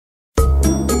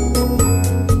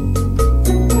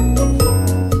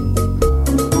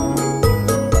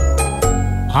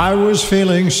I was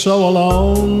feeling so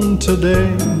alone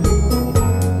today,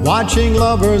 watching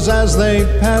lovers as they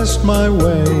passed my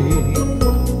way.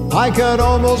 I could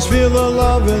almost feel the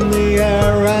love in the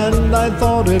air, and I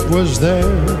thought it was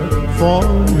there for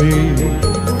me.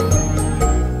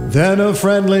 Then a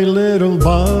friendly little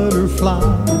butterfly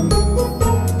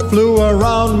flew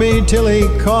around me till he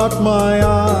caught my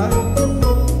eye.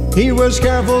 He was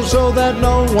careful so that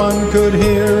no one could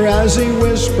hear as he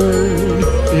whispered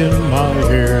in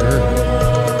my ear,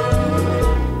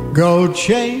 go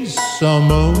chase a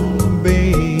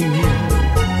moonbeam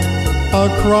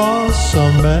across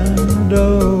a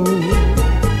meadow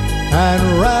and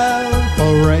wrap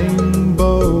a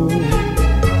rainbow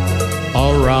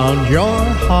around your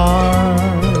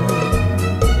heart.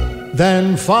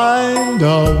 Then find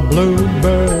a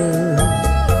bluebird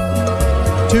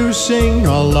to sing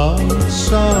a love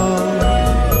song,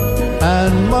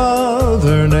 and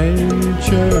Mother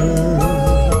Nature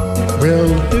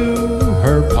will do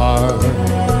her part.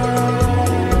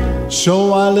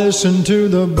 So I listened to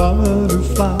the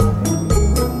butterfly,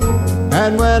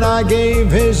 and when I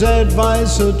gave his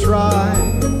advice a try,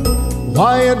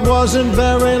 why, it wasn't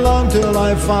very long till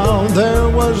I found there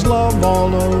was love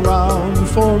all around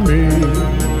for me.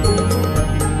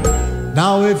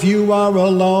 Now if you are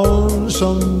alone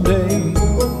someday,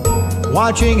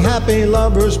 watching happy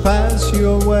lovers pass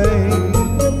your way,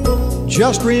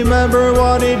 just remember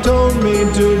what he told me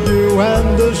to do,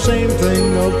 and the same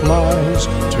thing applies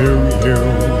to you.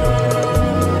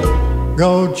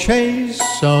 Go chase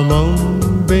a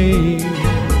moonbeam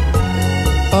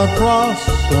across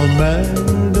a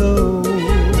meadow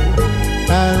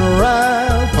and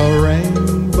wrap a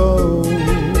rainbow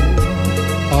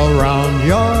around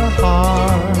your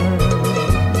heart.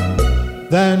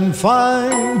 Then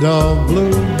find a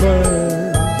bluebird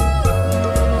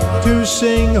to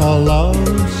sing a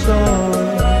love song,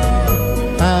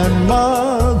 and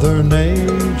Mother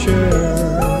Nature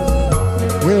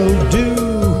will do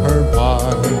her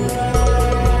part,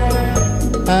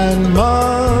 and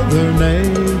Mother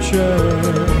Nature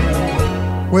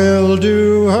will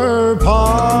do her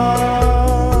part.